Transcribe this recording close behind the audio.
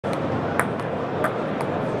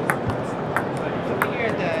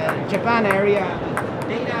Japan area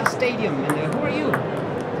Data Stadium. And who are you?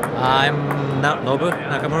 I'm Nobu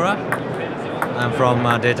Nakamura. I'm from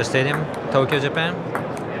Data Stadium, Tokyo, Japan.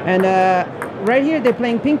 And right here they're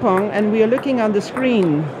playing ping pong, and we are looking on the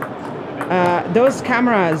screen. Those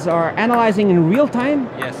cameras are analyzing in real time?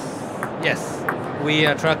 Yes, yes. We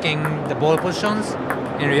are tracking the ball positions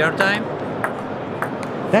in real time.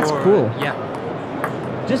 That's cool. Yeah.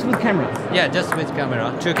 Just with cameras? Yeah, just with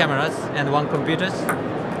camera. 2 cameras and 1 computer.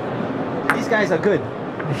 These guys are good.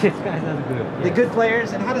 These guys are good. They're good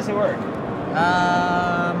players, and how does it work?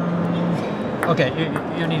 Okay,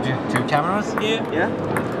 you need 2 cameras here. Yeah.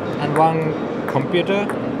 And 1 computer.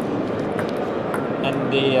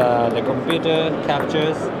 And the computer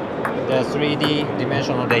captures the 3D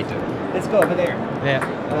dimensional data. Let's go over there. Yeah.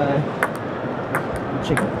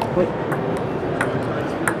 Check. Wait.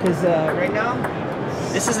 Because right now,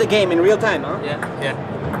 this is the game in real time, huh? Yeah. Yeah.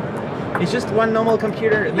 It's just one normal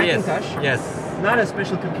computer, Macintosh. Yes. Not a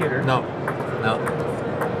special computer. No. No.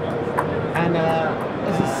 And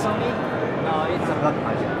is this Sony? No, it's a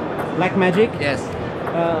Blackmagic. Blackmagic? Yes.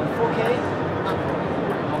 4K?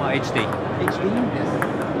 HD. HD? Yes.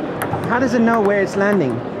 How does it know where it's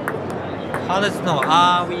landing? How does it know?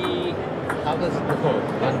 How does it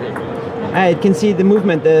know? It can see the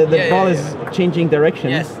movement. The ball yeah. is changing direction.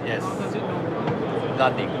 Yes, yes.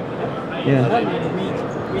 Landing. Yeah.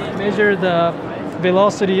 We measure the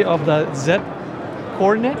velocity of the Z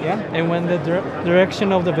coordinate, Yeah. and when the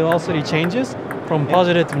direction of the velocity changes from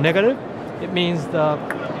positive to negative, it means the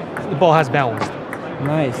ball has bounced.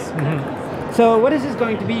 Nice. So what is this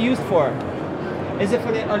going to be used for? Is it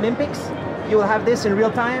for the Olympics? You will have this in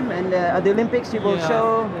real time, and at the Olympics you will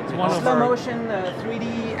show it's one of slow our- motion, 3D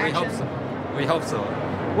We action. hope so. We hope so.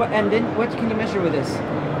 What, and then what can you measure with this?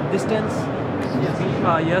 Distance?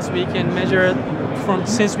 Yes, we can measure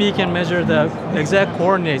since we can measure the exact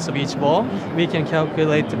coordinates of each ball, we can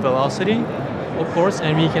calculate the velocity, of course,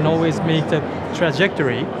 and we can always make the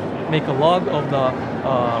trajectory, make a log of the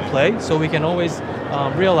play, so we can always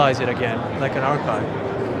realize it again, like an archive.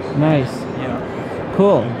 Nice. Yeah.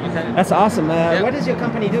 Cool. Okay. That's awesome. Yeah. What does your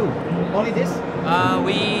company do? Only this?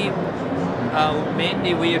 We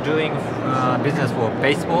mainly we are doing business for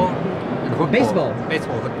baseball and football. Baseball?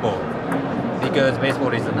 Baseball, football. Because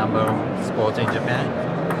baseball is the number one sport in Japan.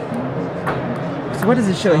 So what does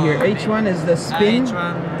it show here? H1 is the spin?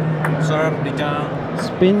 H1, serve, return,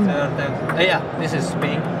 Spin? yeah, this is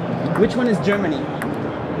spin. Which one is Germany?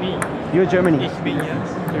 Me. You're Germany. Ich bin,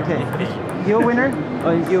 yes. Okay. You're winner?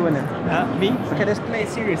 Or you winner? Me? Okay, let's play a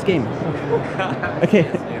serious game. Okay.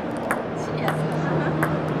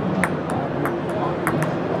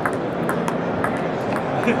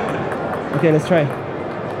 Okay, let's try.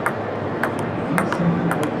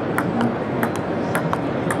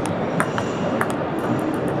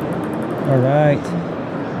 All right.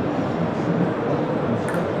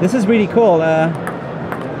 This is really cool.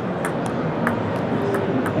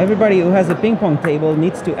 Everybody who has a ping pong table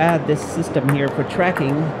needs to add this system here for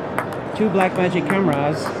tracking. 2 Blackmagic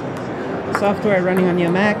cameras. Software running on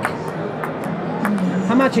your Mac.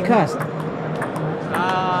 How much it cost?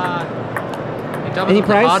 In terms Any of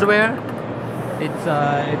price? the hardware, it's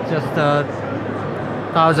just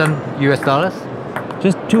 $1,000 US.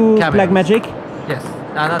 Just 2 Cameras. Blackmagic? Yes,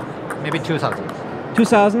 not maybe 2,000.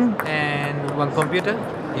 2,000? And 1 computer,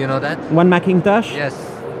 you know that? 1 Macintosh? Yes,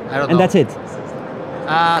 I don't know. And that's it?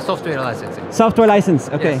 Software licensing. Software license,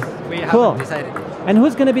 okay. Yes, we haven't Cool. decided yet. And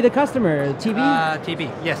who's going to be the customer? TV? TV,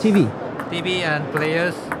 yes. TV. TV and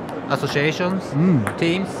players, associations,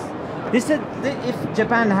 teams. This is, if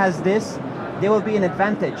Japan has this, there will be an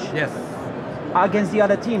advantage Yes, against the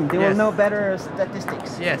other team. They will Yes. know better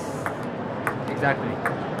statistics. yes, exactly.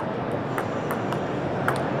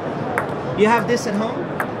 You have this at home?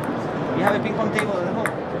 You have a ping pong table at home.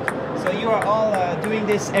 So you are all doing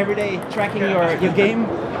this every day, tracking your game.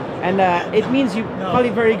 And it means you're probably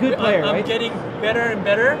a very good player, I'm right? getting better and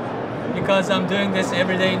better because I'm doing this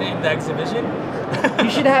every day in the exhibition. You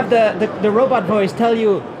should have the robot voice tell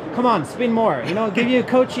you, come on, spin more. You know, give you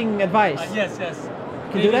coaching advice. Yes, yes.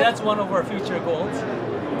 Can you do that? That's one of our future goals,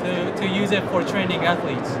 to use it for training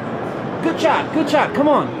athletes. Good shot, come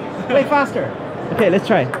on. Play faster. Okay, let's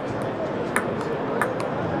try.